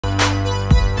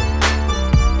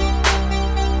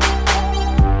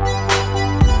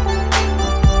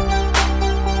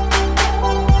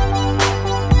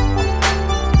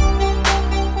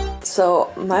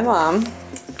So my mom,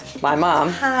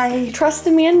 Hi.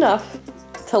 trusted me enough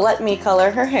to let me color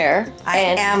her hair. I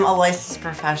am a licensed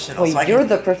professional. Well, so you're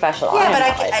the professional. Yeah, but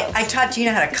I taught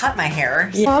Gina how to cut my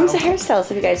hair. Yeah. Mom's a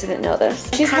hairstylist, if you guys didn't know this.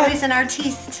 Carly's an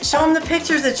artiste. Show them the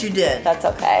pictures that you did. That's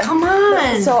okay. Come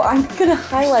on. So I'm gonna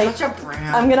highlight. Such a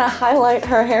brand. I'm gonna highlight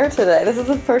her hair today. This is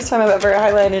the first time I've ever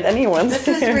highlighted anyone's This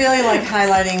is hair. really like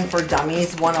highlighting for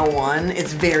dummies 101.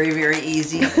 It's very, very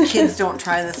easy. Kids don't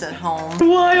try this at home.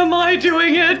 Why am I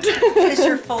doing it? Because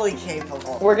you're fully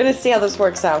capable. We're gonna see how this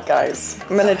works out, guys.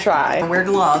 I'm gonna try. And wear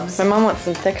gloves. My mom wants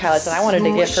some thick highlights, and I wanted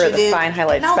to give her the fine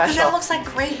highlight special. No, because special. that looks like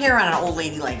gray hair on an old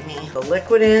lady like me. The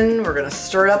liquid in, we're gonna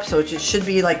stir it up so it should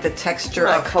be like the texture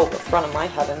I'm of... gonna coat the front of my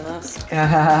head in this.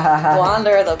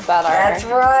 Blonder the better. That's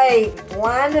right.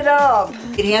 Blonde it up.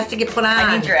 It has to get put on.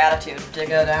 I need your attitude to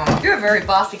go down. You're a very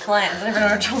bossy client. I never know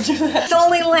what told you that. It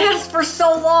only lasts for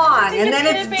so long, and then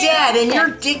it's gonna be dead, and yeah.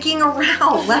 you're dicking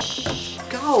around. Let's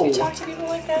go. You talk to people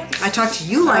like that? I talk to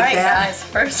you like that. Guys,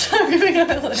 first time giving a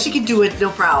highlight. She could do it, no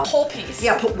problem. Whole piece.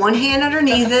 Yeah, put one hand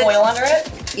underneath Put the foil under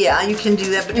it? Yeah, you can do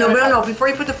that, but no. Before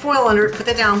you put the foil under it, put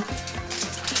that down.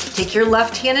 Take your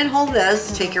left hand and hold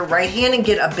this. Take your right hand and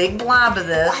get a big blob of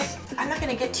this. I'm not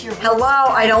gonna get to your roots. Hello,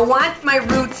 I don't want my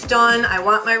roots done. I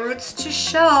want my roots to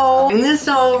show. Bring this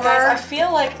over. Guys, I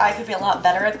feel like I could be a lot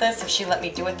better at this if she let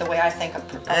me do it the way I think a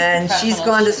And she's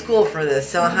gone to school for this,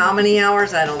 so how many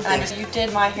hours? I don't think. You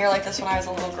did my hair like this when I was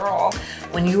a little girl.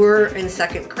 When you were in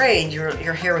second grade,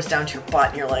 your hair was down to your butt,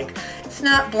 and you're like, it's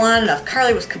not blonde enough.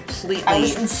 Carly was completely... I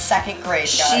was in second grade,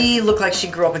 guys. She looked like she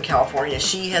grew up in California.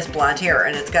 She has blonde hair,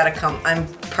 and it's got to come... I'm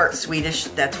part Swedish.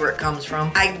 That's where it comes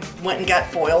from. I went and got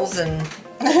foils, and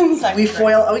we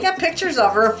got pictures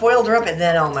of her, foiled her up, and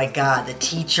then, oh my God, the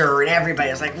teacher and everybody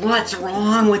was like, what's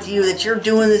wrong with you that you're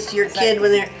doing this to your kid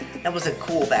when they're... That wasn't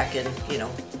cool back in,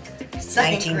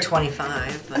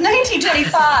 1925. But...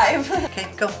 1925! Okay,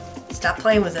 go. Stop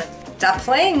playing with it. Stop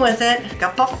playing with it. Go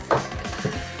puff.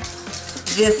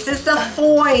 This is the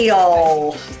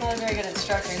foil. She's not a very good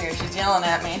instructor here. She's yelling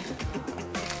at me.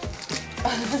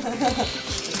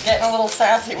 She's getting a little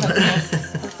sassy with me.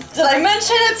 Did I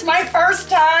mention it's my first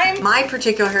time? My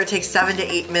particular hair takes 7 to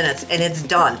 8 minutes and it's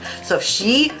done. So if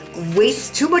she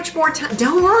wastes too much more time,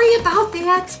 don't worry about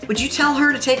that. Would you tell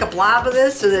her to take a blob of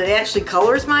this so that it actually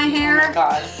colors my hair? Oh my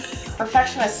God.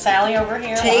 Perfectionist Sally over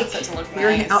here wants it to look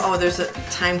nice. Oh, there's a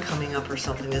time coming up or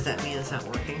something. Does that mean it's not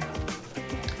working?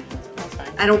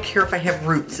 I don't care if I have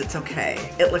roots, it's okay.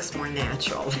 It looks more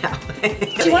natural that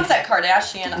way. She wants that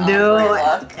Kardashian No,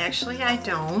 look. actually I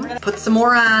don't. Put some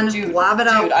more on, blob it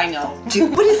out. Dude, I know.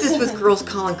 Dude, what is this with girls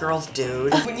calling girls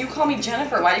dude? When you call me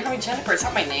Jennifer, why do you call me Jennifer? It's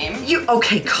not my name.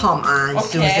 Okay, come on, okay.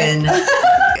 Susan.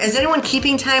 Is anyone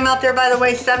keeping time out there, by the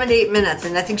way? 7 to 8 minutes,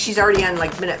 and I think she's already on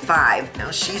like minute 5.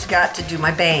 Now she's got to do my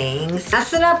bangs.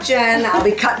 Mess it up, Jen. I'll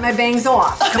be cutting my bangs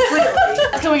off completely.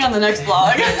 That's coming on the next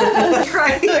vlog.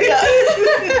 Right.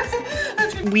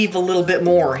 Weave a little bit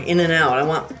more in and out. I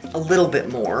want a little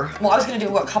bit more. Well, I was gonna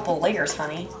do a couple layers,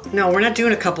 honey. No, we're not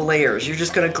doing a couple layers. You're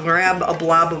just gonna grab a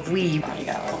blob of weave. Oh, you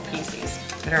got little pieces.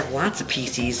 Better have lots of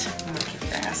pieces. I'm gonna keep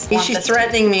your ass. She's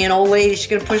threatening me, an old lady. She's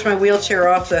gonna push my wheelchair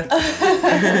off the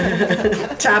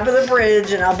top of the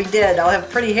bridge and I'll be dead. I'll have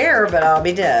pretty hair, but I'll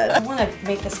be dead. I wanna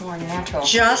make this more natural.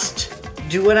 Just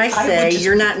do what I say.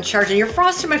 You're not in charge, and you're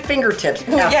frosting my fingertips.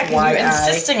 Well, yeah, because you're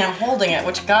insisting I'm holding it,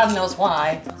 which God knows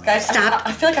why. Guys, stop.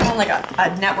 I feel like I'm on like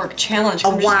a network challenge. A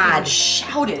wad.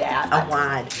 Shouted at. A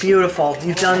wad. Beautiful.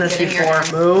 You've done this before.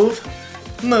 Move.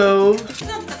 Move.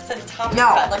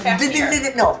 No.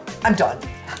 No. I'm done.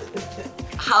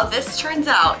 How this turns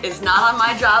out is not on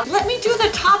my job. Let me do the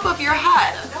top of your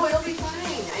head. No, it'll be fine.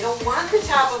 I don't want the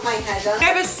top of my head done. I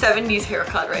have a 70s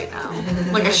haircut right now.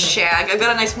 Like a shag. I've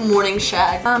got a nice morning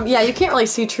shag. Yeah, you can't really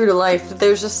see true to life.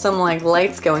 There's just some like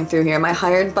lights going through here. My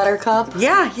hired buttercup.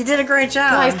 Yeah, you did a great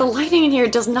job. Guys, the lighting in here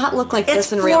does not look like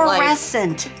this in real life. It's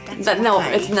fluorescent. No,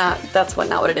 it's not. That's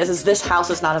not what it is. This house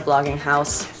is not a vlogging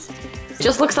house. It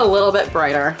just looks a little bit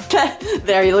brighter.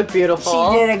 There, you look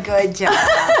beautiful. She did a good job.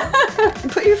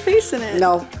 Put your face in it.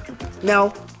 No.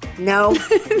 No. No.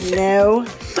 No.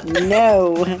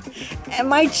 No. And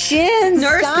my chin.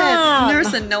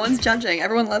 Nursing. No one's judging.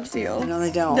 Everyone loves you. No,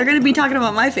 they don't. They're gonna be talking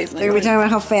about my face. They're gonna be talking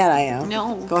about how fat I am.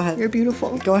 No. Go ahead. You're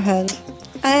beautiful. Go ahead.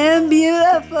 I am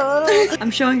beautiful. I'm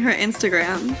showing her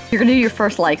Instagram. You're gonna do your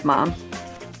first like, Mom.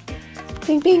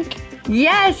 Pink, pink.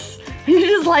 Yes. You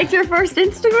just liked your first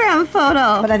Instagram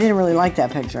photo. But I didn't really like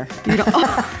that picture. You don't.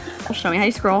 Oh. Show me how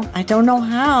you scroll. I don't know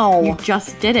how. You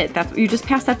just did it. You just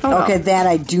passed that photo. Okay, that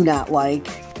I do not like.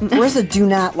 Where's the do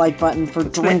not like button for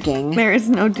drinking? There is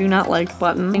no do not like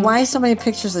button. Why so many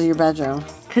pictures of your bedroom?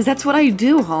 Because that's what I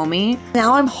do, homie.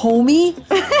 Now I'm homie?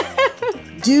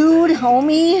 Dude,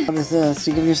 homie? What is this?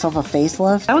 You give yourself a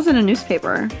facelift? That was in a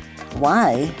newspaper.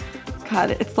 Why?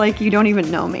 God, it's like you don't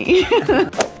even know me.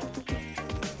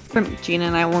 From Gina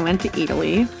and I went to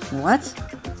Italy. What?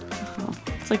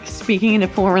 It's like speaking in a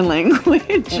foreign language.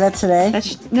 Is that today?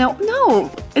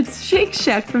 No, it's Shake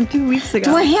Shack from 2 weeks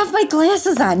ago. Do I have my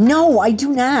glasses on? No, I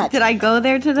do not. Did I go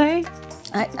there today?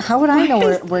 How would I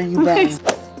know where you've been?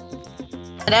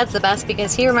 My dad's the best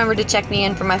because he remembered to check me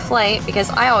in for my flight because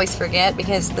I always forget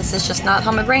because this is just not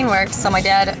how my brain works. So my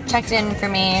dad checked in for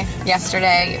me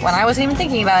yesterday when I wasn't even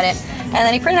thinking about it. And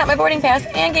then he printed out my boarding pass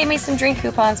and gave me some drink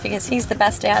coupons because he's the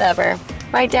best dad ever.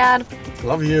 Right, Dad?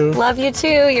 Love you. Love you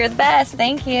too. You're the best.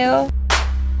 Thank you.